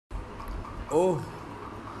ओह,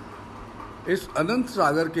 इस अनंत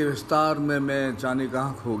सागर के विस्तार में मैं जाने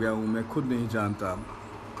कहाँ खो गया हूँ, मैं खुद नहीं जानता।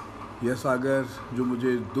 यह सागर जो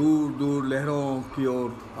मुझे दूर दूर लहरों की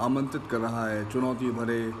ओर आमंत्रित कर रहा है, चुनौती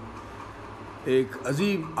भरे एक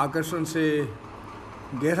अजीब आकर्षण से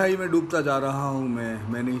गहराई में डूबता जा रहा हूँ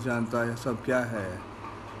मैं नहीं जानता यह सब क्या है।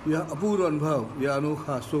 यह अपूर्व अनुभव, यह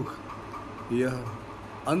अनोखा सुख, यह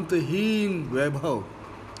अंतहीन वैभव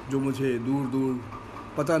जो मुझे दूर दूर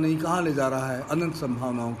पता नहीं कहाँ ले जा रहा है, अनंत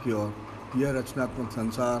संभावनाओं की ओर। यह रचनात्मक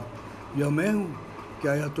संसार, यह मैं हूँ,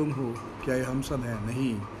 क्या यह तुम हो, क्या यह हम सब हैं?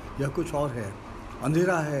 नहीं, यह कुछ और है।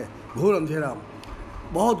 अंधेरा है, घोर अंधेरा,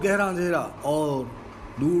 बहुत गहरा अंधेरा, और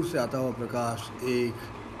दूर से आता हुआ प्रकाश, एक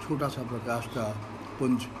छोटा सा प्रकाश का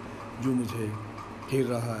पुंज जो मुझे घेर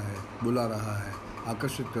रहा है, बुला रहा है,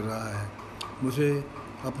 आकर्षित कर रहा है, मुझे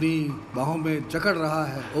अपनी बाहों में जकड़ रहा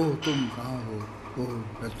है। ओह तुम कहाँ हो,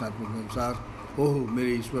 ओह रचनात्मक संसार, ओह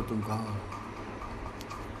मेरे ईश्वर तुम कहाँ हो।